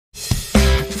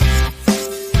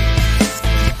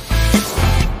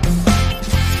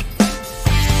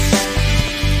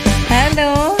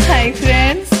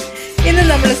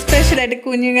ആയിട്ട്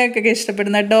കുഞ്ഞുങ്ങൾക്കൊക്കെ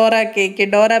ഇഷ്ടപ്പെടുന്ന Dora cake,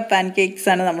 Dora പാൻകേക്ക്സ്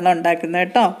ആണ് നമ്മൾ ഉണ്ടാക്കുന്നത്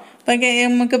കേട്ടോ. അപ്പം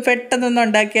നമുക്ക് പെട്ടെന്നൊന്നും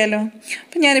ഉണ്ടാക്കിയാലോ.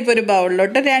 അപ്പം ഞാനിപ്പോൾ ഒരു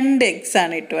ബൗളിലോട്ട് 2 eggs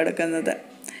ആണ് ഇട്ട് കൊടുക്കുന്നത്.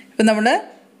 ഇപ്പം നമ്മൾ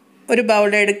ഒരു ബൗൾ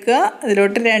എടുക്കുക,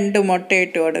 അതിലോട്ട് 2 മുട്ട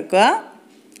ഇട്ട് കൊടുക്കുക.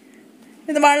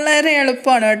 ഇത് വളരെ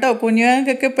എളുപ്പമാണ് കേട്ടോ,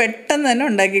 കുഞ്ഞുങ്ങൾക്കൊക്കെ പെട്ടെന്ന് തന്നെ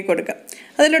ഉണ്ടാക്കി കൊടുക്കാം.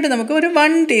 അതിലോട്ട് നമുക്ക് ഒരു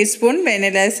 1 ടീസ്പൂൺ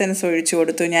വെനില എസൻസ് ഒഴിച്ചു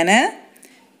കൊടുത്തു. ഞാൻ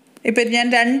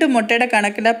 2 മുട്ടയുടെ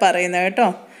കണക്കിലാണ് പറയുന്നത് കേട്ടോ.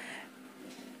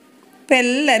 അപ്പം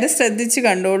എല്ലാവരും ശ്രദ്ധിച്ച്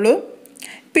കണ്ടോളൂ.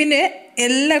 പിന്നെ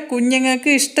എല്ലാ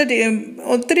കുഞ്ഞുങ്ങൾക്ക്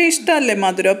ഒത്തിരി ഇഷ്ടമല്ലേ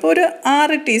മധുരം. അപ്പോൾ ഒരു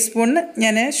 6 ടീസ്പൂണ്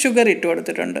ഞാൻ ഷുഗർ ഇട്ട്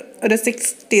കൊടുത്തിട്ടുണ്ട്. ഒരു 6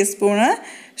 ടീസ്പൂണ്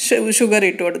ഷുഗർ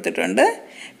ഇട്ട് കൊടുത്തിട്ടുണ്ട്.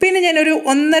 പിന്നെ ഞാനൊരു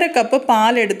 1.5 കപ്പ്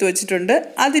പാൽ എടുത്ത് വെച്ചിട്ടുണ്ട്.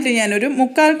 അതിൽ ഞാനൊരു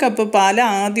 1/4 കപ്പ് പാൽ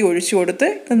ആദ്യം ഒഴിച്ചു കൊടുത്ത്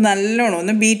നല്ലോണം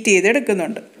ഒന്ന് ബീറ്റ്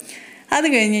ചെയ്തെടുക്കുന്നുണ്ട്. അത്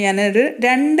കഴിഞ്ഞ് ഞാനൊരു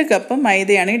 2 കപ്പ്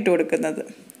മൈദയാണ് ഇട്ട് കൊടുക്കുന്നത്.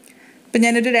 ഇപ്പം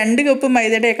ഞാനൊരു 2 കപ്പ്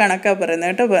മൈദയുടെ കണക്കാണ്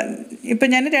പറയുന്നത് കേട്ടോ. ഇപ്പം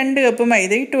ഞാൻ 2 കപ്പ്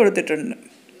മൈദ ഇട്ട് കൊടുത്തിട്ടുണ്ട്.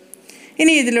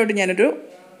 ഇനി ഇതിലോട്ട് ഞാനൊരു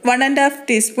 1.5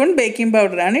 ടീസ്പൂൺ ബേക്കിംഗ്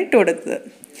പൗഡറാണ് ഇട്ട് കൊടുത്തത്.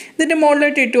 ഇതിൻ്റെ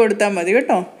മുകളിലോട്ട് ഇട്ട് കൊടുത്താൽ മതി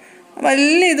കേട്ടോ.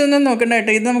 വലിയ ഇതൊന്നും നോക്കണ്ട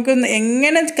കേട്ടോ. ഇത് നമുക്ക്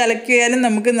എങ്ങനെ കലക്കിയാലും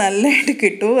നമുക്ക് നല്ലതായിട്ട്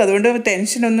കിട്ടും. അതുകൊണ്ട്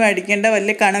ടെൻഷനൊന്നും അടിക്കേണ്ട,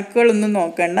 വലിയ കണക്കുകളൊന്നും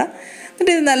നോക്കണ്ട.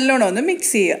 എന്നിട്ട് ഇത് നല്ലോണം ഒന്ന്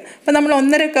മിക്സ് ചെയ്യുക. അപ്പം നമ്മൾ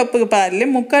 1.5 കപ്പ് പാലിൽ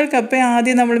 1/4 കപ്പേ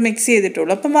ആദ്യം നമ്മൾ മിക്സ്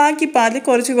ചെയ്തിട്ടുള്ളൂ. അപ്പം ബാക്കി പാലിൽ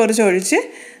കുറച്ച് ഒഴിച്ച്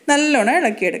നല്ലോണം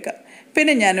ഇളക്കിയെടുക്കുക.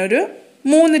 പിന്നെ ഞാനൊരു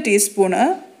 3 ടീസ്പൂണ്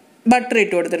ബട്ടർ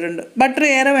ഇട്ട് കൊടുത്തിട്ടുണ്ട്. ബട്ടർ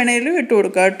ഏറെ വേണേലും ഇട്ട്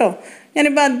കൊടുക്കുക കേട്ടോ.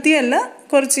 ഞാനിപ്പോൾ അധികമല്ല,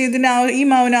 കുറച്ച് ഈ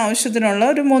മാവിന് ആവശ്യത്തിനുള്ള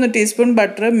ഒരു 3 ടീസ്പൂൺ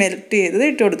ബട്ടർ മെൽറ്റ് ചെയ്തത്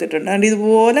ഇട്ട് കൊടുത്തിട്ടുണ്ട്. അതുകൊണ്ട്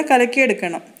ഇതുപോലെ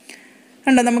കലക്കിയെടുക്കണം.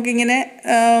 കണ്ടോ, നമുക്കിങ്ങനെ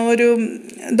ഒരു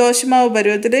ദോശമാവ്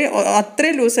പരുവത്തിൽ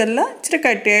അത്രയും ലൂസല്ല, ഇച്ചിരി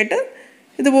കട്ടിയായിട്ട്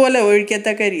ഇതുപോലെ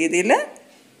ഒഴിക്കത്തക്ക രീതിയിൽ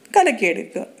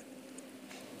കലക്കിയെടുക്കുക.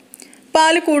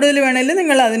 പാൽ കൂടുതൽ വേണമെങ്കിൽ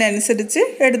നിങ്ങൾ അതിനനുസരിച്ച്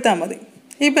എടുത്താൽ മതി.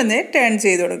 ഇപ്പം ടേൺ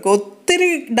ചെയ്ത് കൊടുക്കുക. ഒത്തിരി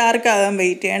ഡാർക്ക് ആകാൻ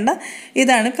വെയിറ്റ് ചെയ്യേണ്ട.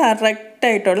 ഇതാണ്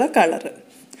കറക്റ്റായിട്ടുള്ള കളറ്.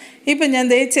 ഇപ്പം ഞാൻ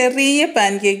ചെറിയ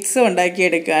പാൻകേക്ക്സ്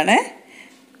ഉണ്ടാക്കിയെടുക്കുകയാണേ.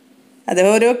 അത്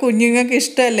ഓരോ കുഞ്ഞുങ്ങൾക്ക്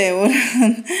ഇഷ്ടമല്ലേ,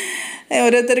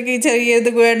 ഓരോരുത്തർക്ക് ഈ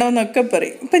ചെറിയത് വേണമെന്നൊക്കെ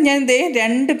പറയും. ഇപ്പം ഞാൻ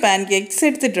 2 പാൻകേക്ക്സ്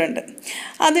എടുത്തിട്ടുണ്ട്.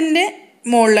 അതിൻ്റെ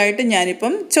മുകളിലായിട്ട്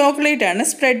ഞാനിപ്പം ചോക്ലേറ്റാണ്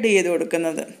സ്പ്രെഡ് ചെയ്ത്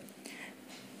കൊടുക്കുന്നത്.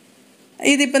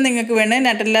 ഇതിപ്പം നിങ്ങൾക്ക് വേണേൽ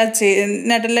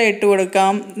നട്ടല്ല ഇട്ട്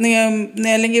കൊടുക്കാം,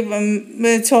 അല്ലെങ്കിൽ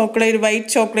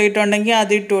വൈറ്റ് ചോക്ലേറ്റ് ഉണ്ടെങ്കിൽ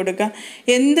അത് ഇട്ട് കൊടുക്കാം.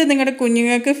 എന്ത് നിങ്ങളുടെ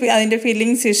കുഞ്ഞുങ്ങൾക്ക് അതിൻ്റെ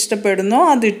ഫീലിങ്സ് ഇഷ്ടപ്പെടുന്നോ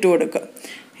അത് ഇട്ട് കൊടുക്കാം.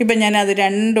 ഇപ്പം ഞാൻ അത്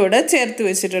 2 കൂടെ ചേർത്ത്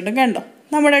വെച്ചിട്ടുണ്ട്. കണ്ടോ,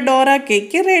 നമ്മുടെ ഡോറ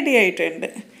കേക്ക് റെഡി ആയിട്ടുണ്ട്.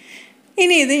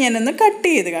 ഇനി ഇത് ഞാനൊന്ന് കട്ട്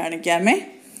ചെയ്ത് കാണിക്കാമേ.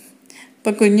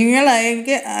 ഇപ്പം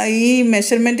കുഞ്ഞുങ്ങളായെങ്കിൽ ഈ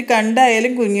മെഷർമെൻറ്റ്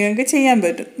കണ്ടായാലും കുഞ്ഞുങ്ങൾക്ക് ചെയ്യാൻ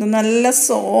പറ്റും. നല്ല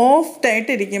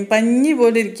സോഫ്റ്റായിട്ടിരിക്കും, പഞ്ഞി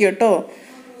പോലെ ഇരിക്കും കേട്ടോ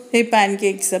ഈ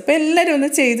പാൻകേക്ക്സ്. അപ്പോൾ എല്ലാവരും ഒന്ന്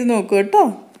ചെയ്ത് നോക്കൂ കേട്ടോ.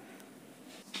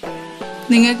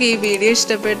 നിങ്ങൾക്ക് ഈ വീഡിയോ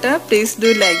ഇഷ്ടപ്പെട്ടാൽ please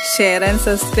do like, share and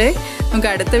subscribe. നമുക്ക്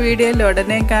അടുത്ത വീഡിയോയിൽ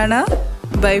ഉടനെ കാണാം.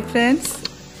 Bye friends.